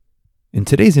In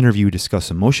today's interview, we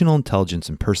discuss emotional intelligence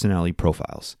and personality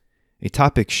profiles, a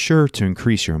topic sure to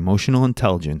increase your emotional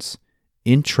intelligence,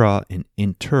 intra and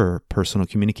interpersonal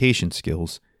communication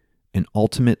skills, and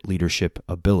ultimate leadership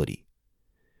ability.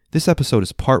 This episode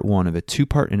is part one of a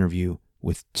two-part interview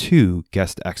with two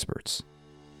guest experts,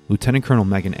 Lieutenant Colonel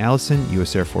Megan Allison,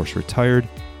 U.S. Air Force retired,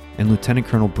 and Lieutenant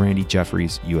Colonel Brandy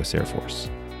Jeffries, U.S. Air Force.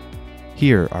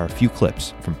 Here are a few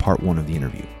clips from part one of the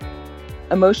interview.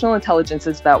 Emotional intelligence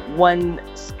is that one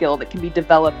skill that can be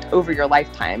developed over your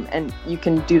lifetime, and you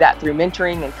can do that through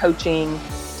mentoring and coaching,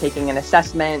 taking an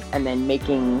assessment, and then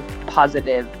making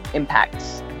positive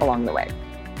impacts along the way.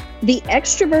 The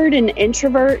extrovert and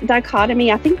introvert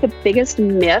dichotomy, I think the biggest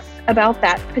myth about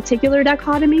that particular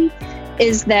dichotomy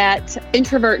is that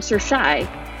introverts are shy,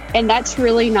 and that's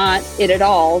really not it at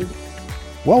all.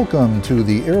 Welcome to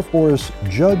the Air Force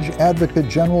Judge Advocate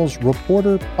General's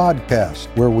Reporter Podcast,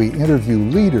 where we interview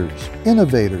leaders,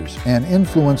 innovators, and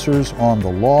influencers on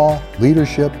the law,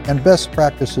 leadership, and best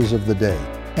practices of the day.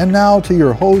 And now to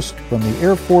your host from the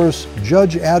Air Force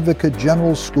Judge Advocate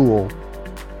General School.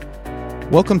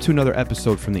 Welcome to another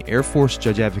episode from the Air Force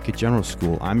Judge Advocate General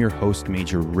School. I'm your host,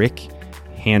 Major Rick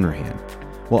Hanrahan.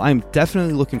 Well, I'm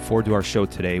definitely looking forward to our show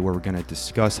today, where we're going to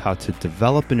discuss how to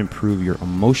develop and improve your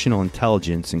emotional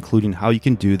intelligence, including how you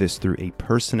can do this through a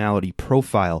personality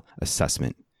profile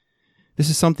assessment. This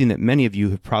is something that many of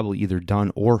you have probably either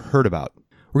done or heard about.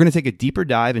 We're going to take a deeper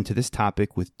dive into this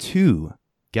topic with two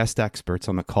guest experts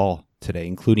on the call today,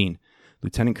 including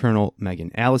Lieutenant Colonel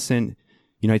Megan Allison,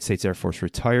 United States Air Force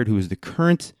retired, who is the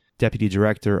current Deputy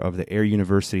Director of the Air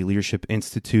University Leadership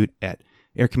Institute at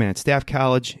Air Command and Staff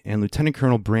College, and Lieutenant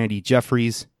Colonel Brandy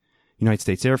Jeffries, United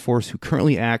States Air Force, who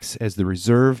currently acts as the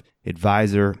Reserve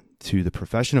Advisor to the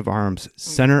Profession of Arms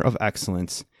Center of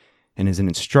Excellence and is an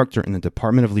instructor in the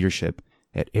Department of Leadership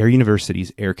at Air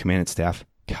University's Air Command and Staff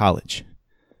College.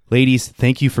 Ladies,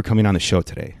 thank you for coming on the show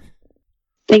today.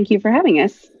 Thank you for having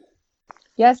us.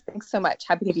 Yes, thanks so much.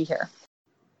 Happy to be here.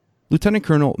 Lieutenant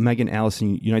Colonel Megan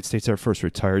Allison, United States Air Force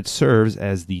retired, serves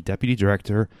as the Deputy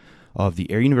Director of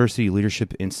the Air University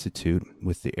Leadership Institute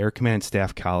with the Air Command and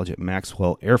Staff College at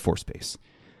Maxwell Air Force Base.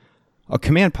 A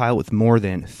command pilot with more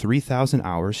than 3,000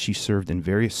 hours, she served in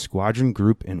various squadron,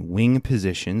 group, and wing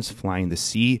positions, flying the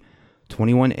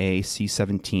C-21A,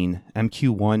 C-17,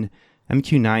 MQ-1,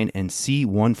 MQ-9, and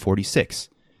C-146.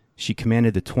 She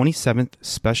commanded the 27th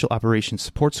Special Operations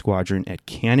Support Squadron at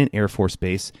Cannon Air Force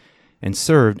Base and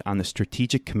served on the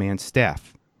Strategic Command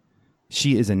Staff.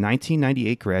 She is a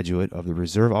 1998 graduate of the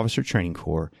Reserve Officer Training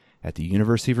Corps at the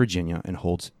University of Virginia and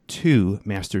holds 2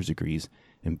 master's degrees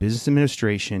in Business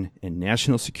Administration and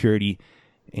National Security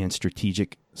and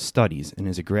Strategic Studies, and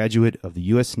is a graduate of the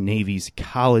U.S. Navy's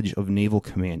College of Naval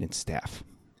Command and Staff.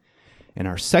 And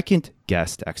our second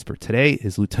guest expert today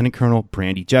is Lieutenant Colonel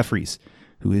Brandy Jeffries,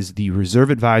 who is the Reserve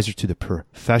Advisor to the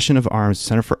Profession of Arms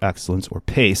Center for Excellence, or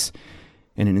PACE,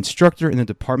 and an instructor in the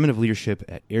Department of Leadership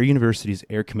at Air University's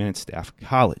Air Command and Staff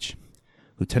College.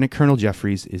 Lieutenant Colonel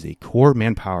Jeffries is a Corps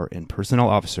Manpower and Personnel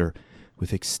Officer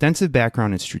with extensive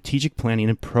background in strategic planning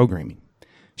and programming.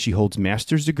 She holds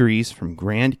master's degrees from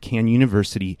Grand Canyon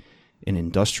University in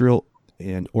Industrial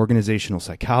and Organizational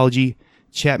Psychology,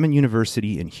 Chapman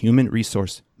University in Human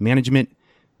Resource Management,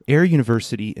 Air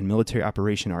University in Military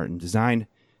Operation Art and Design,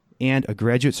 and a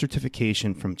graduate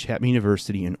certification from Chapman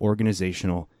University in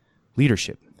Organizational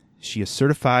Leadership. She is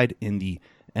certified in the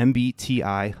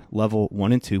MBTI Level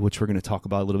 1 and 2, which we're going to talk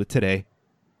about a little bit today,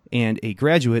 and a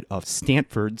graduate of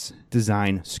Stanford's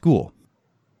Design School.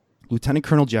 Lieutenant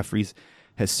Colonel Jeffries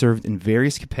has served in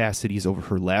various capacities over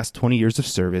her last 20 years of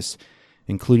service,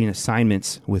 including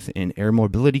assignments within Air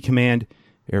Mobility Command,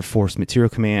 Air Force Materiel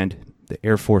Command, the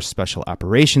Air Force Special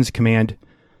Operations Command,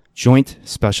 Joint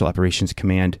Special Operations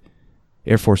Command,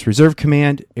 Air Force Reserve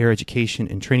Command, Air Education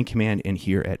and Training Command, and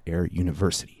here at Air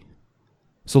University.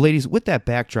 So ladies, with that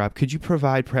backdrop, could you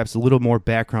provide perhaps a little more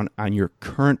background on your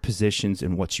current positions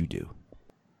and what you do?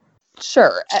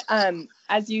 Sure.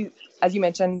 As you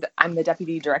mentioned, I'm the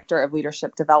Deputy Director of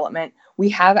Leadership Development. We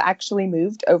have actually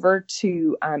moved over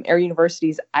to Air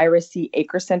University's Ira C.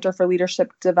 Aker Center for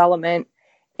Leadership Development,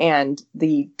 and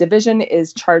the division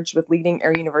is charged with leading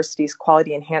Air University's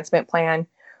Quality Enhancement Plan,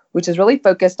 which is really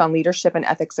focused on leadership and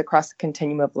ethics across the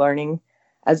continuum of learning,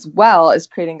 as well as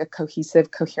creating a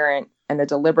cohesive, coherent, and a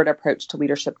deliberate approach to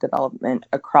leadership development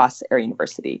across Air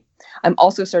University. I'm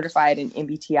also certified in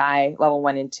MBTI Level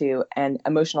 1 and 2 and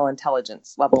Emotional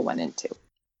Intelligence Level 1 and 2.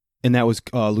 And that was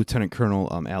Lieutenant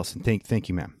Colonel Allison. Thank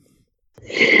you, ma'am.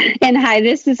 And hi,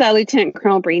 this is Lieutenant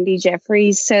Colonel Brandy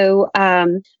Jeffries. So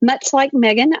much like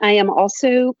Megan, I am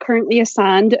also currently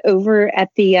assigned over at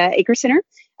the Aker Center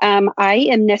I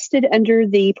am nested under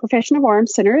the Profession of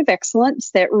Arms Center of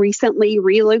Excellence that recently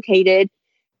relocated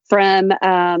from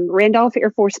Randolph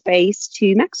Air Force Base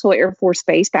to Maxwell Air Force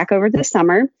Base back over the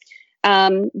summer.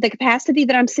 The capacity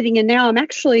that I'm sitting in now, I'm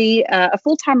actually a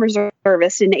full-time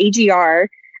reservist in AGR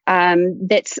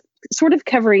that's sort of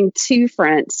covering two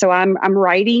fronts. So I'm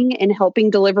writing and helping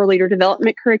deliver leader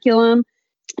development curriculum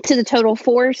to the total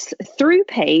force through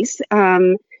PACE,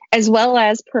 as well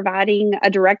as providing a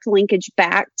direct linkage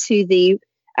back to the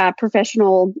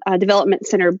Professional Development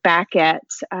Center back at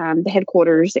the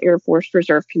headquarters, Air Force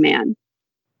Reserve Command.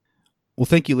 Well,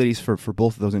 thank you, ladies, for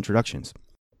both of those introductions.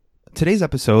 Today's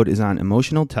episode is on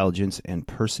emotional intelligence and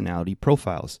personality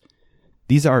profiles.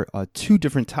 These are two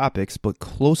different topics, but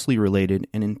closely related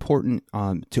and important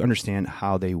to understand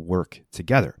how they work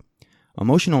together.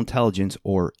 Emotional intelligence,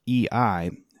 or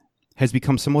EI, has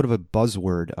become somewhat of a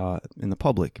buzzword in the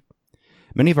public.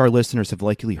 Many of our listeners have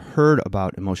likely heard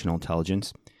about emotional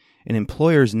intelligence, and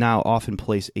employers now often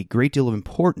place a great deal of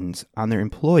importance on their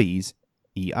employees'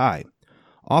 EI,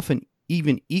 often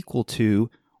even equal to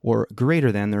or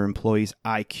greater than their employees'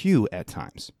 IQ at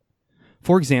times.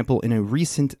 For example, in a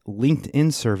recent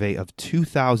LinkedIn survey of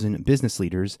 2,000 business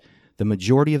leaders, the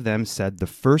majority of them said the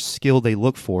first skill they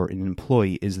look for in an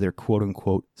employee is their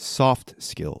quote-unquote soft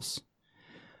skills.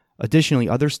 Additionally,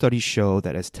 other studies show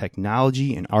that as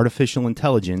technology and artificial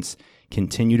intelligence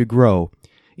continue to grow,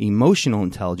 emotional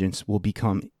intelligence will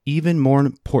become even more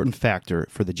important factor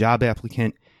for the job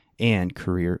applicant and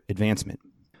career advancement.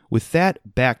 With that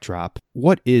backdrop,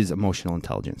 what is emotional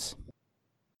intelligence?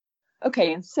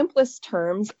 Okay, in simplest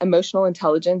terms, emotional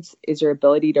intelligence is your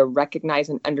ability to recognize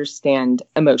and understand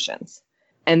emotions.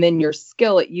 And then your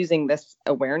skill at using this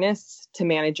awareness to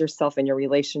manage yourself and your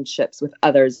relationships with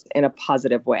others in a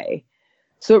positive way.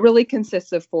 So it really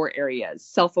consists of 4 areas.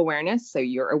 Self-awareness, so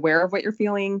you're aware of what you're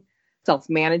feeling.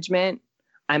 Self-management,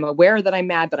 I'm aware that I'm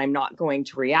mad, but I'm not going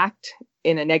to react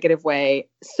in a negative way.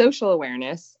 Social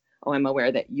awareness, I'm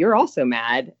aware that you're also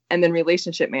mad. And then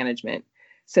relationship management.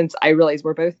 Since I realize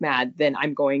we're both mad, then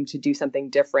I'm going to do something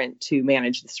different to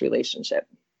manage this relationship.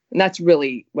 And that's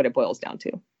really what it boils down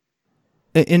to.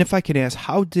 And if I could ask,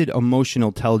 how did emotional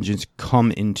intelligence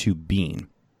come into being?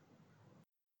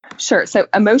 Sure. So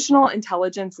emotional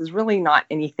intelligence is really not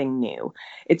anything new.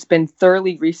 It's been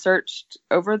thoroughly researched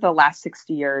over the last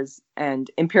 60 years and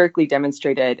empirically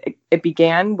demonstrated. It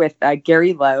began with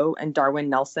Gary Lowe and Darwin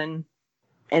Nelson,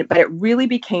 but it really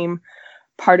became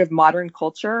part of modern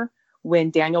culture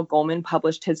when Daniel Goleman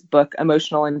published his book,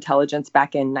 Emotional Intelligence,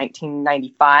 back in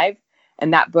 1995.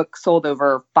 And that book sold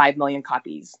over 5 million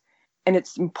copies. And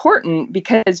it's important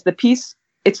because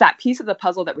it's that piece of the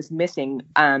puzzle that was missing.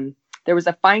 There was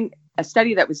a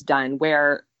study that was done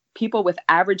where people with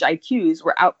average IQs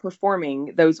were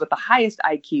outperforming those with the highest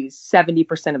IQs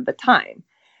 70% of the time.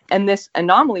 And this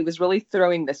anomaly was really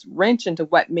throwing this wrench into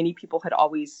what many people had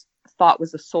always thought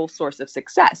was the sole source of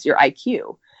success, your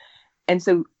IQ. And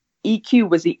so EQ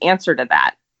was the answer to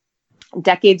that.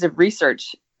 Decades of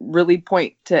research really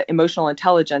point to emotional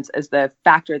intelligence as the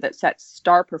factor that sets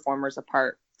star performers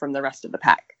apart from the rest of the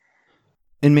pack.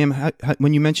 And ma'am,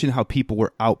 when you mentioned how people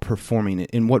were outperforming,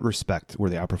 in what respect were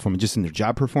they outperforming? Just in their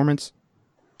job performance?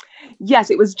 Yes,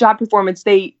 it was job performance.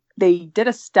 They did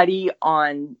a study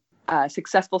on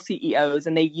successful CEOs,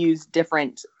 and they used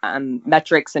different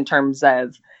metrics in terms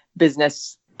of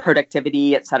business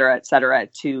productivity, et cetera,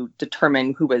 to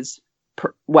determine who was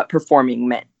what performing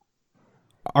meant.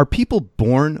 Are people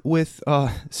born with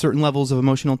certain levels of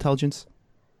emotional intelligence?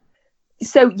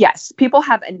 So yes,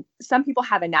 some people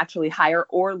have a naturally higher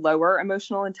or lower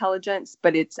emotional intelligence,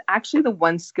 but it's actually the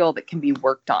one skill that can be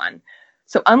worked on.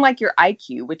 So unlike your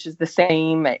IQ, which is the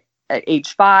same at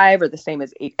age 5 or the same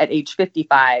as at age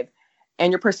 55,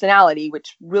 and your personality,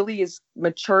 which really is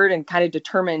matured and kind of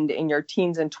determined in your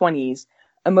teens and 20s,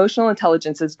 emotional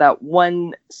intelligence is that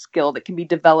one skill that can be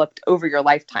developed over your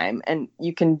lifetime. And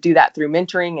you can do that through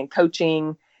mentoring and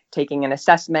coaching, taking an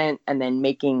assessment, and then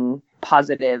making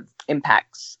positive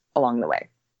impacts along the way.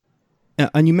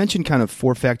 And you mentioned kind of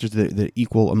 4 factors that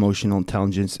equal emotional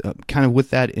intelligence. Kind of with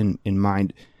that in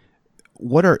mind,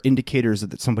 what are indicators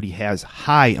that somebody has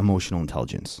high emotional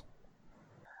intelligence?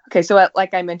 Okay, so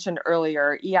like I mentioned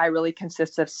earlier, EI really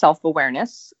consists of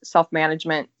self-awareness,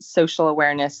 self-management, social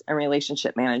awareness, and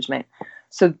relationship management.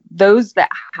 So those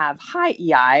that have high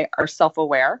EI are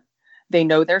self-aware. They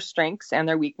know their strengths and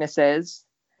their weaknesses.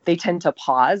 They tend to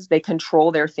pause. They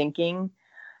control their thinking.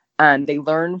 They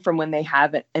learn from when they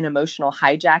have an emotional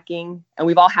hijacking. And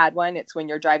we've all had one. It's when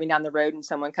you're driving down the road and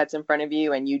someone cuts in front of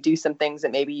you and you do some things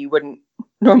that maybe you wouldn't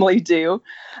normally do.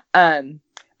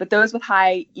 But But those with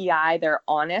high EI, they're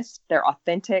honest, they're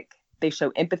authentic, they show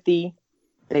empathy,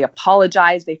 they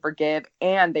apologize, they forgive,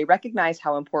 and they recognize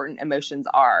how important emotions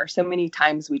are. So many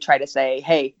times we try to say,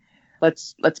 hey,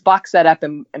 let's box that up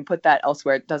and put that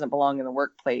elsewhere. It doesn't belong in the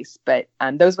workplace. But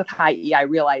those with high EI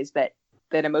realize that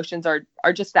emotions are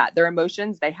just that. They're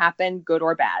emotions. They happen, good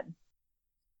or bad.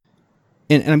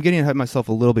 And I'm getting ahead of myself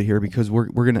a little bit here because we're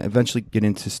going to eventually get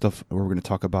into stuff where we're going to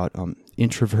talk about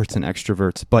introverts and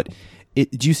extroverts. But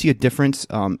do you see a difference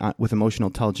with emotional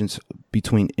intelligence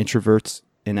between introverts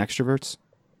and extroverts?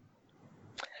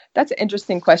 That's an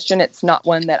interesting question. It's not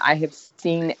one that I have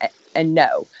seen and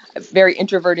know. Very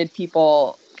introverted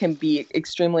people can be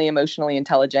extremely emotionally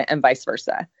intelligent and vice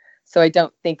versa. So I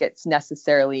don't think it's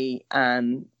necessarily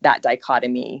that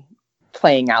dichotomy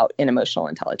playing out in emotional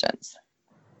intelligence.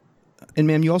 And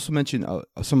ma'am, you also mentioned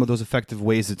some of those effective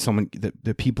ways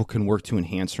that people can work to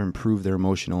enhance or improve their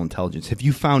emotional intelligence. Have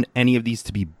you found any of these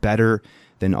to be better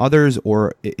than others,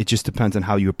 or it just depends on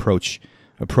how you approach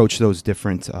those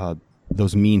different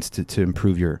those means to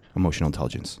improve your emotional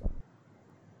intelligence?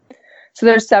 So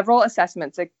there's several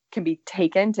assessments that can be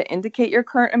taken to indicate your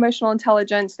current emotional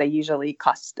intelligence. They usually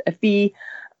cost a fee,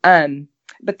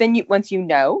 but then once you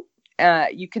know,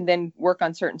 you can then work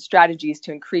on certain strategies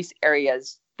to increase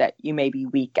areas that you may be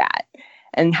weak at.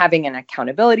 And having an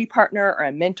accountability partner or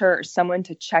a mentor or someone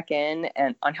to check in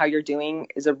on how you're doing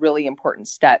is a really important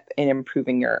step in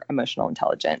improving your emotional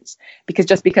intelligence. Because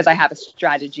just because I have a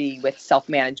strategy with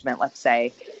self-management, let's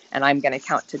say, and I'm going to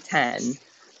count to 10,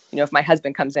 if my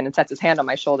husband comes in and sets his hand on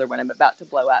my shoulder when I'm about to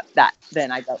blow up,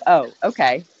 then I go, oh,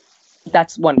 okay,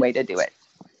 that's one way to do it.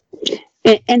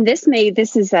 And this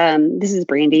is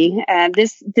Brandy.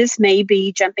 This may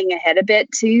be jumping ahead a bit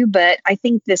too, but I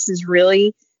think this is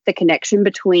really the connection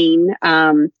between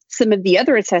some of the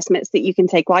other assessments that you can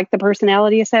take, like the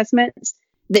personality assessments,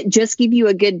 that just give you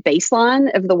a good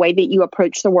baseline of the way that you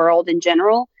approach the world in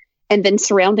general, and then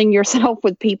surrounding yourself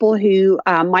with people who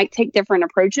might take different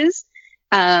approaches,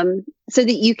 so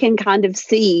that you can kind of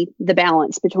see the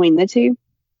balance between the two.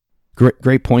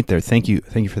 Great point there. Thank you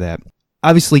for that.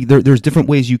 Obviously, there's different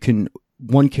ways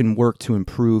one can work to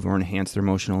improve or enhance their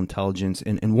emotional intelligence.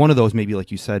 And one of those, maybe like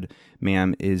you said,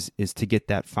 ma'am, is to get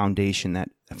that foundation, that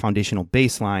foundational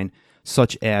baseline,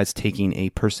 such as taking a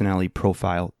personality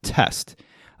profile test.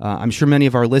 I'm sure many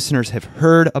of our listeners have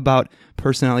heard about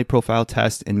personality profile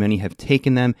tests, and many have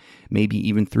taken them, maybe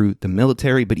even through the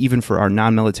military. But even for our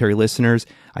non-military listeners,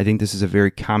 I think this is a very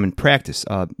common practice,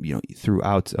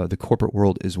 throughout the corporate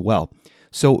world as well.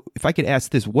 So if I could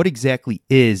ask this, what exactly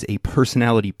is a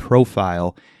personality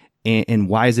profile, and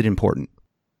why is it important?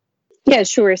 Yeah,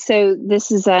 sure. So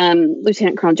this is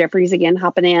Lieutenant Colonel Jeffries again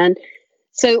hopping in.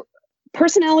 So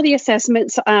personality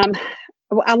assessments,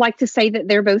 I like to say that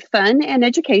they're both fun and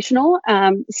educational.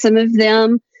 Some of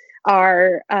them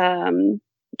are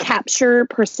capture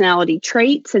personality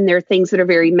traits, and they're things that are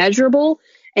very measurable.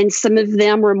 And some of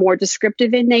them are more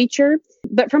descriptive in nature.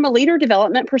 But from a leader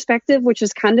development perspective, which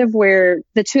is kind of where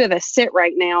the two of us sit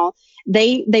right now,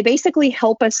 they basically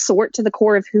help us sort to the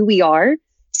core of who we are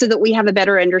so that we have a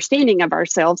better understanding of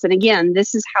ourselves. And again,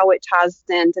 this is how it ties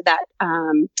into that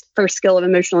first skill of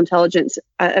emotional intelligence,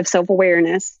 of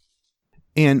self-awareness.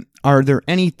 And are there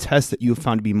any tests that you have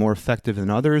found to be more effective than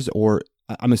others? Or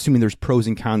I'm assuming there's pros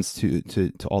and cons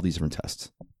to all these different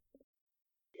tests.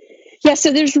 Yeah,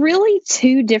 so there's really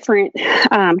two different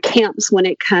camps when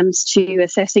it comes to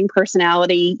assessing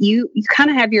personality. You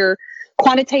kind of have your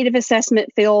quantitative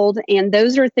assessment field, and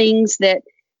those are things that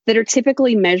are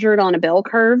typically measured on a bell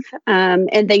curve,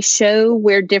 and they show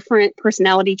where different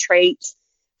personality traits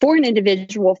for an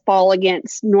individual fall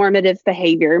against normative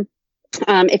behavior.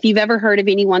 If you've ever heard of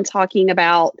anyone talking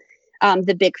about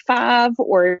the Big Five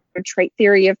or trait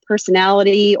theory of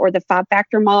personality or the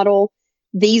 5-factor model,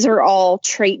 these are all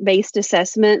trait-based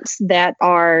assessments that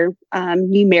are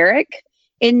numeric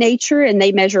in nature, and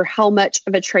they measure how much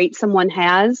of a trait someone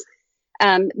has.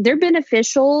 They're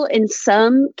beneficial in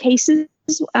some cases,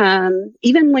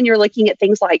 even when you're looking at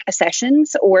things like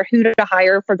accessions or who to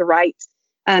hire for the right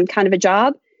kind of a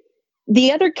job.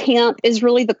 The other camp is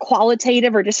really the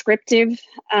qualitative or descriptive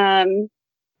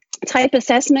type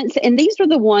assessments. And these are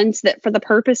the ones that, for the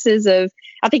purposes of,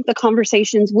 I think, the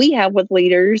conversations we have with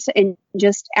leaders and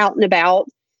just out and about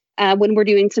when we're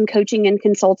doing some coaching and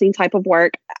consulting type of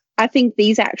work, I think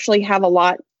these actually have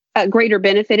a greater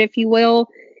benefit, if you will.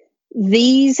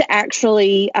 These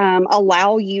actually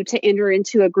allow you to enter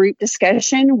into a group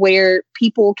discussion where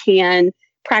people can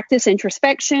practice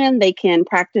introspection. They can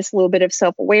practice a little bit of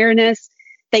self-awareness.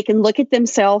 They can look at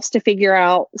themselves to figure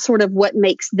out sort of what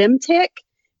makes them tick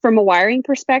from a wiring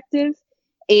perspective.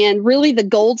 And really the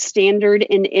gold standard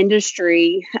in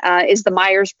industry is the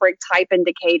Myers-Briggs type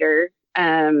indicator.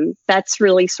 That's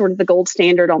really sort of the gold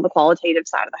standard on the qualitative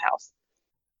side of the house.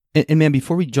 And man,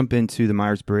 before we jump into the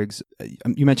Myers-Briggs,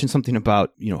 you mentioned something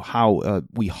about, how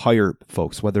we hire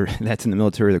folks, whether that's in the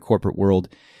military or the corporate world.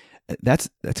 That's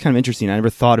kind of interesting. I never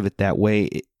thought of it that way.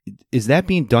 Is that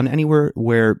being done anywhere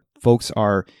where folks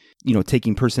are,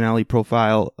 taking personality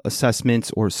profile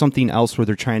assessments or something else where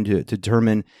they're trying to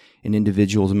determine an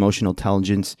individual's emotional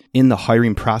intelligence in the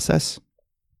hiring process?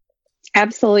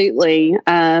 Absolutely.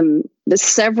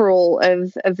 Several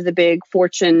of the big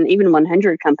Fortune, even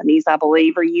 100 companies, I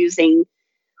believe, are using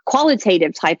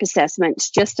qualitative type assessments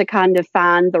just to kind of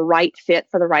find the right fit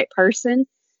for the right person.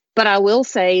 But I will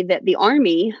say that the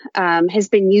Army has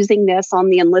been using this on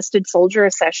the enlisted soldier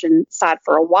accession side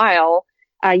for a while,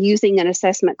 using an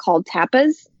assessment called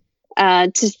TAPAS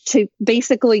to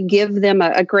basically give them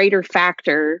a greater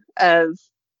factor of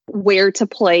where to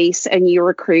place a new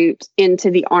recruit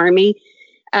into the Army.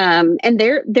 And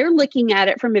they're looking at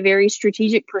it from a very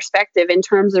strategic perspective in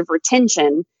terms of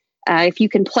retention. If you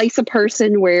can place a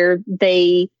person where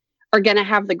they are going to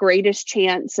have the greatest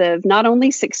chance of not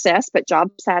only success, but job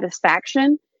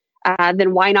satisfaction,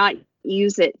 then why not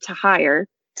use it to hire?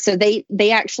 So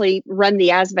they actually run the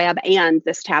ASVAB and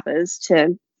this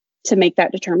TAPAS to make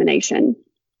that determination.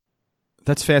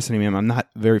 That's fascinating, ma'am. I'm not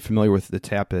very familiar with the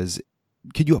TAPAS.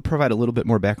 Could you provide a little bit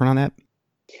more background on that?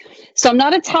 So I'm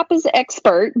not a TAPAS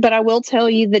expert, but I will tell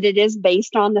you that it is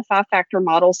based on the 5-factor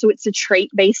model. So it's a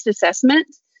trait-based assessment.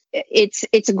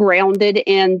 It's grounded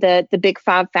in the big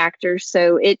 5 factors.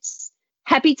 So it's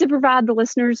happy to provide the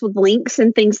listeners with links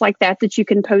and things like that you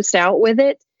can post out with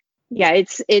it. Yeah,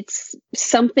 it's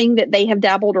something that they have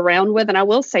dabbled around with. And I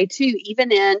will say too,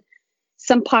 even in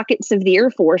some pockets of the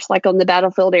Air Force, like on the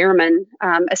Battlefield Airman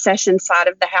accession side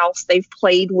of the house, they've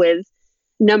played with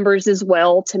numbers as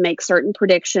well to make certain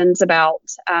predictions about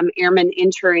airmen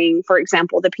entering, for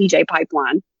example, the PJ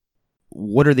pipeline.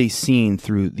 What are they seeing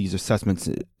through these assessments?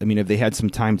 I mean, have they had some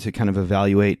time to kind of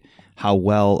evaluate how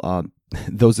well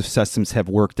those assessments have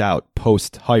worked out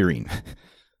post-hiring?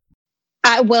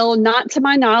 Well, not to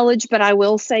my knowledge, but I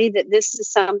will say that this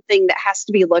is something that has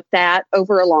to be looked at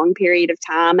over a long period of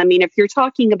time. I mean, if you're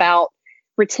talking about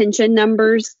retention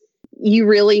numbers, you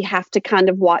really have to kind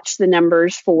of watch the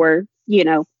numbers for,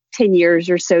 10 years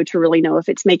or so to really know if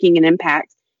it's making an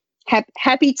impact.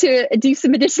 Happy to do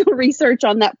some additional research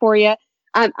on that for you.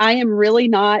 I am really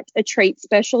not a trait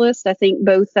specialist. I think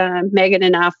both Megan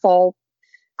and I fall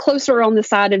closer on the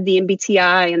side of the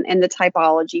MBTI and the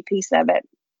typology piece of it.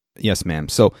 Yes, ma'am.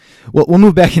 So we'll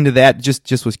move back into that.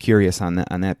 Just was curious on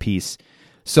that piece.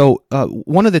 So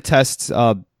one of the tests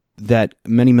that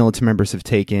many military members have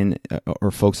taken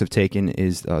or folks have taken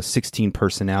is 16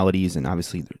 personalities, and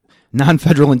obviously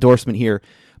non-federal endorsement here.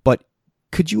 But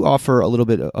could you offer a little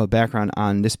bit of background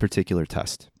on this particular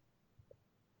test?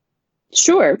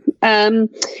 Sure.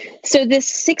 So this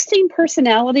 16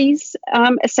 personalities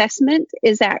assessment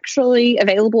is actually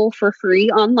available for free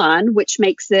online, which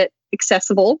makes it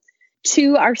accessible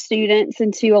to our students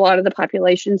and to a lot of the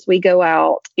populations we go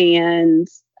out and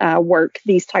work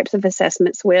these types of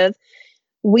assessments with.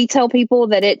 We tell people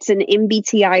that it's an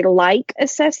MBTI-like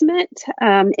assessment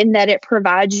in that it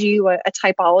provides you a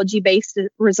typology-based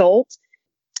result.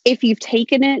 If you've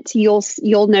taken it,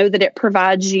 you'll know that it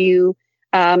provides you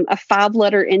a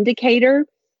 5-letter indicator.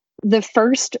 The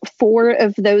first 4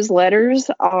 of those letters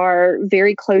are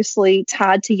very closely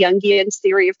tied to Jungian's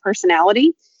theory of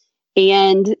personality,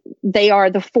 and they are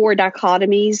the 4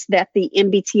 dichotomies that the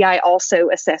MBTI also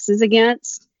assesses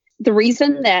against. The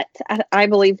reason that I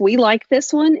believe we like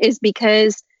this one is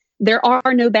because there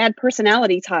are no bad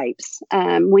personality types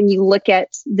when you look at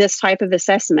this type of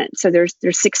assessment. So there's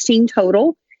 16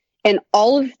 total, and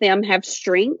all of them have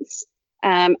strengths.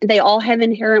 They all have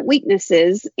inherent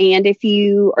weaknesses. And if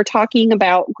you are talking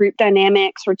about group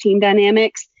dynamics or team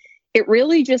dynamics, it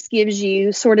really just gives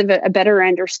you sort of a better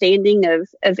understanding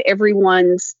of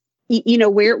everyone's,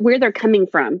 where they're coming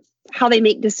from, how they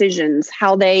make decisions,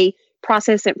 how they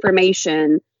process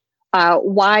information,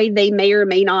 why they may or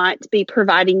may not be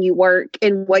providing you work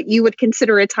in what you would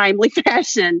consider a timely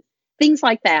fashion, things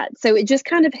like that. So it just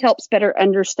kind of helps better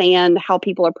understand how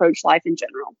people approach life in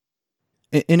general.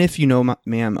 And if you know,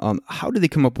 ma'am, how do they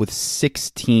come up with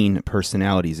 16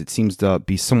 personalities? It seems to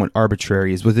be somewhat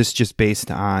arbitrary. Was this just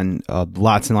based on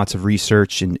lots and lots of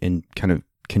research and kind of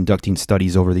conducting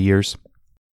studies over the years?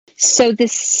 So the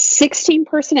 16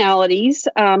 personalities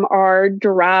are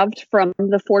derived from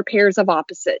the 4 pairs of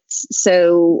opposites.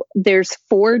 So there's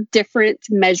 4 different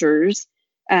measures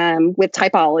with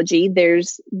typology.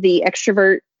 There's the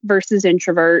extrovert versus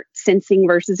introvert, sensing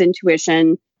versus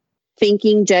intuition,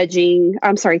 thinking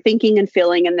and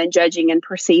feeling, and then judging and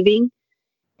perceiving.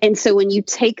 And so when you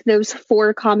take those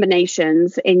 4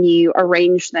 combinations and you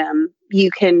arrange them, you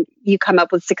come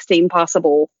up with 16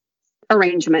 possible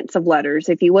arrangements of letters,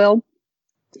 if you will.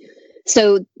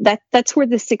 So that's where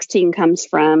the 16 comes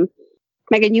from.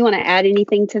 Megan, you want to add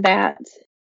anything to that?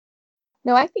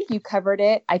 No, I think you covered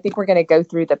it. I think we're going to go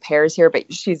through the pairs here,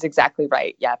 but she's exactly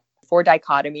right. Yeah. 4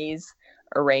 dichotomies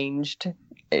arranged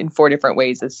in 4 different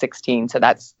ways is 16. So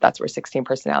that's where 16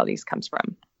 personalities comes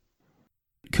from.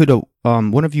 Could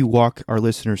one of you walk our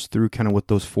listeners through kind of what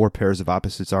those 4 pairs of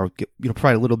opposites are?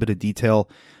 Provide a little bit of detail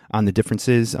on the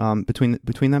differences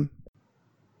between them.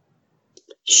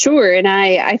 Sure, and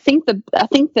I think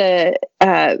the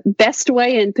best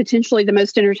way and potentially the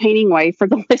most entertaining way for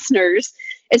the listeners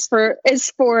is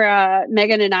for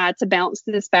Megan and I to bounce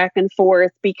this back and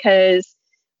forth, because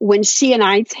when she and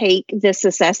I take this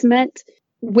assessment,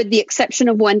 with the exception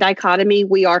of one dichotomy,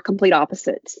 we are complete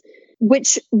opposites,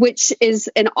 which is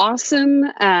an awesome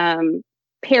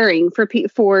pairing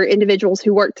for individuals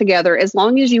who work together, as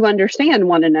long as you understand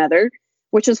one another,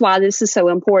 which is why this is so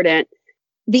important.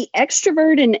 The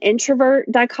extrovert and introvert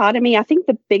dichotomy, I think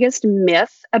the biggest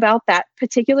myth about that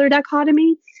particular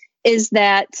dichotomy is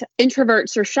that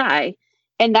introverts are shy.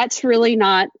 And that's really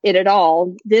not it at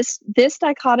all. This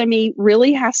dichotomy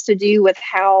really has to do with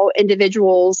how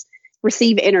individuals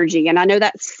receive energy. And I know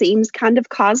that seems kind of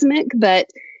cosmic, but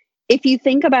if you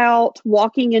think about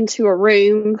walking into a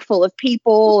room full of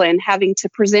people and having to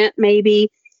present, maybe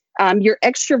your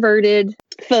extroverted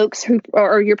folks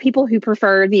or your people who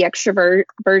prefer the extrovert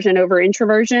version over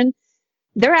introversion,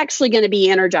 they're actually going to be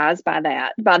energized by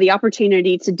the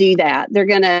opportunity to do that. They're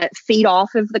going to feed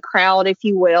off of the crowd, if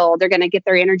you will. They're going to get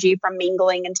their energy from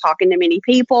mingling and talking to many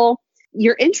people.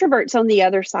 Your introverts, on the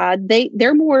other side,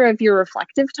 they're more of your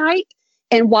reflective type.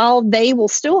 And while they will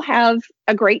still have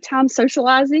a great time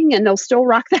socializing and they'll still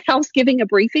rock the house giving a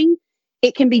briefing,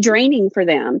 it can be draining for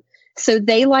them. So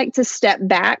they like to step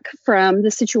back from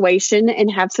the situation and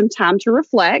have some time to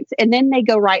reflect, and then they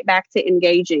go right back to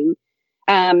engaging.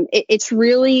 It's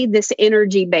really this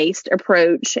energy-based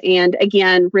approach, and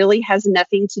again, really has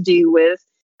nothing to do with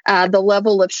the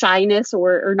level of shyness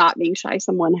or not being shy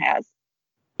someone has.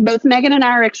 Both Megan and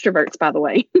I are extroverts, by the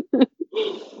way.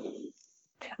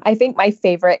 I think my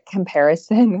favorite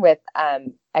comparison with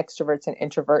extroverts and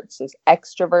introverts is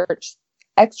extroverts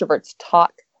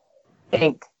talk,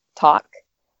 think, talk,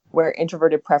 where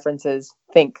introverted preferences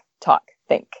think, talk,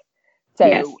 think. So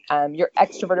yes. Your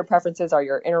extroverted preferences are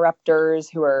your interrupters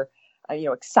who are,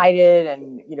 excited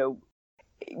and,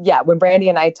 when Brandy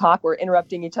and I talk, we're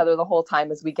interrupting each other the whole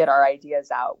time as we get our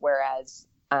ideas out. Whereas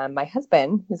my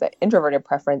husband, who's an introverted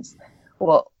preference,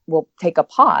 will take a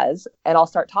pause and I'll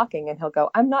start talking and he'll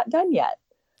go, "I'm not done yet."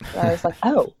 And I was like,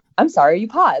 "Oh, I'm sorry, you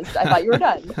paused. I thought you were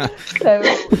done." So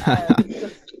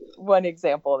just one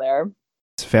example there.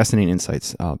 It's fascinating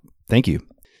insights. Thank you.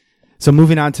 So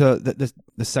moving on to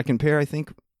the second pair, I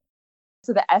think.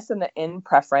 So the S and the N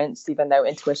preference, even though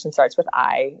intuition starts with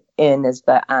I, N is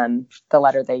the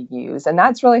letter they use. And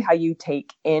that's really how you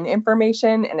take in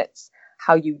information, and it's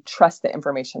how you trust the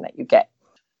information that you get.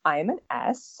 I am an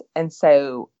S, and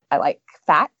so I like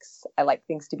facts. I like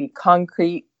things to be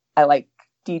concrete. I like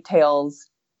details,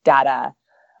 data,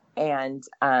 and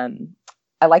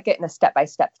I like it in a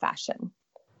step-by-step fashion.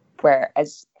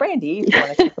 Whereas Brandy, if you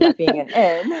want to talk about being an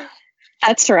N.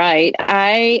 That's right.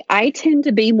 I tend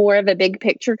to be more of a big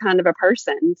picture kind of a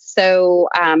person. So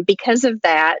because of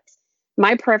that,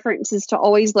 my preference is to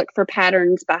always look for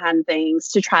patterns behind things,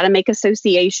 to try to make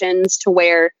associations to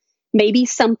where maybe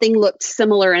something looked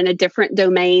similar in a different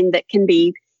domain that can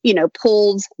be,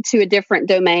 pulled to a different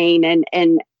domain.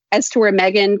 And as to where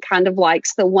Megan kind of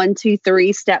likes the 1, 2,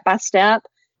 3 step by step,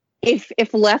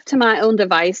 if left to my own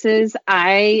devices,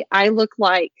 I look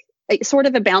like sort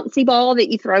of a bouncy ball that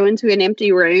you throw into an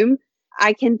empty room.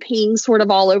 I can ping sort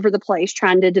of all over the place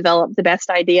trying to develop the best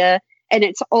idea. And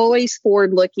it's always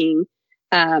forward looking.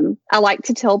 I like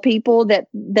to tell people that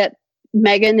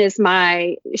Megan is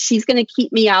she's going to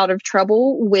keep me out of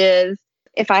trouble with,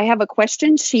 if I have a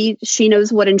question, she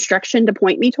knows what instruction to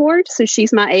point me towards. So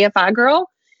she's my AFI girl.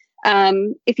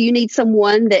 If you need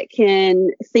someone that can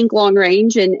think long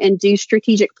range and do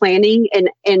strategic planning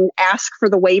and ask for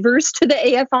the waivers to the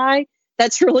AFI,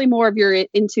 that's really more of your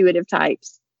intuitive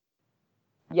types.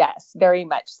 Yes, very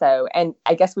much so. And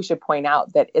I guess we should point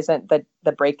out that isn't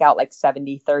the breakout like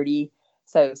 70-30?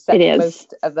 So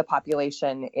most of the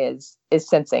population is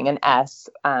sensing an S,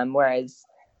 whereas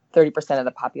 30% of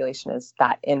the population is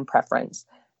that in preference.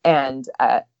 And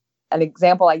an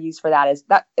example I use for that is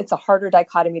that it's a harder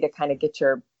dichotomy to kind of get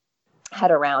your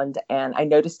head around. And I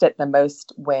noticed it the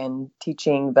most when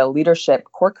teaching the leadership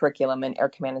core curriculum in Air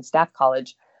Command and Staff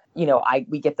College.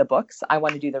 We get the books. I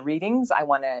want to do the readings. I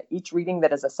want to each reading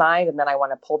that is assigned, and then I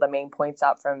want to pull the main points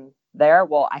out from there.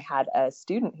 Well, I had a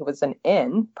student who was an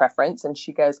N preference, and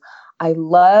she goes, I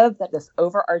love that this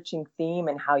overarching theme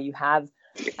and how you have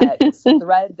this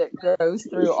thread that goes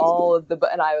through all of the,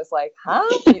 and I was like, huh?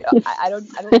 I don't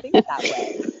think that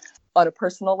way. On a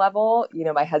personal level,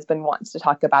 my husband wants to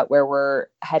talk about where we're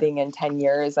heading in 10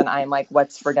 years. And I'm like,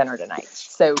 what's for dinner tonight?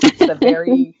 So it's a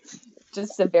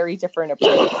very different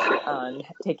approach on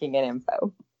taking in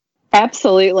info.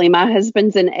 Absolutely. My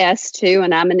husband's an S too,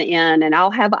 and I'm an N, and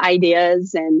I'll have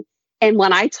ideas. And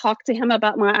when I talk to him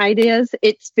about my ideas,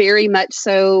 it's very much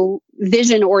so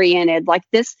vision oriented. Like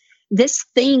this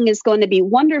thing is going to be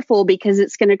wonderful because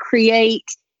it's going to create,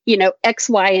 X,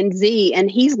 Y, and Z.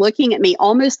 And he's looking at me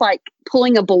almost like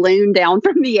pulling a balloon down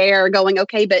from the air going,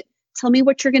 okay, but tell me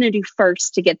what you're going to do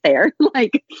first to get there.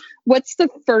 Like, what's the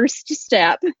first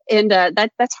step? And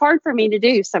that's hard for me to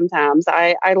do sometimes.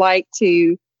 I like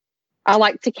to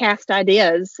cast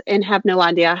ideas and have no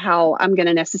idea how I'm going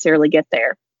to necessarily get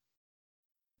there.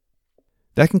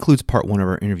 That concludes part 1 of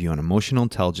our interview on emotional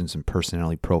intelligence and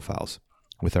personality profiles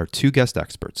with our 2 guest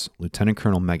experts, Lieutenant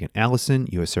Colonel Megan Allison,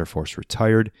 U.S. Air Force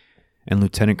retired, and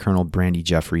Lieutenant Colonel Brandy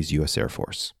Jeffries, U.S. Air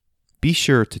Force. Be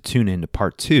sure to tune in to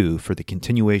part 2 for the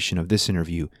continuation of this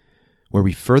interview, where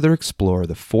we further explore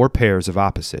the 4 pairs of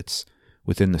opposites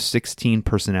within the 16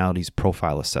 personalities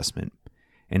profile assessment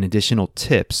and additional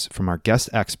tips from our guest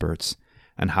experts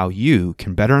on how you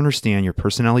can better understand your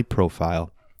personality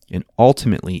profile and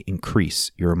ultimately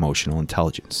increase your emotional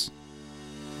intelligence.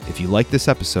 If you like this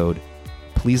episode,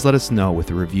 please let us know with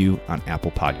a review on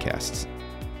Apple Podcasts.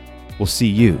 We'll see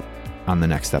you on the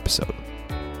next episode.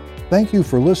 Thank you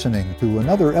for listening to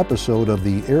another episode of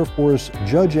the Air Force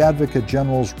Judge Advocate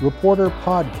General's Reporter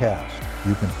Podcast.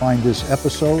 You can find this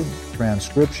episode,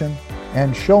 transcription,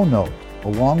 and show note,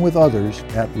 along with others,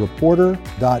 at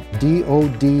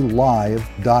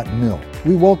reporter.dodlive.mil.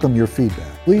 We welcome your feedback.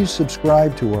 Please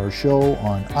subscribe to our show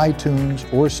on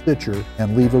iTunes or Stitcher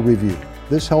and leave a review.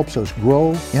 This helps us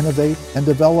grow, innovate, and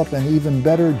develop an even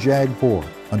better JAG Corps.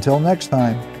 Until next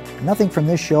time, nothing from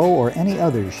this show or any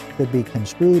others could be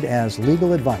construed as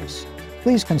legal advice.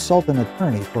 Please consult an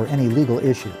attorney for any legal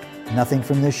issue. Nothing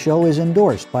from this show is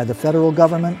endorsed by the federal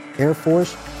government, Air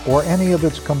Force, or any of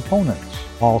its components.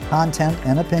 All content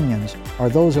and opinions are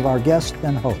those of our guest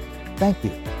and host. Thank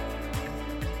you.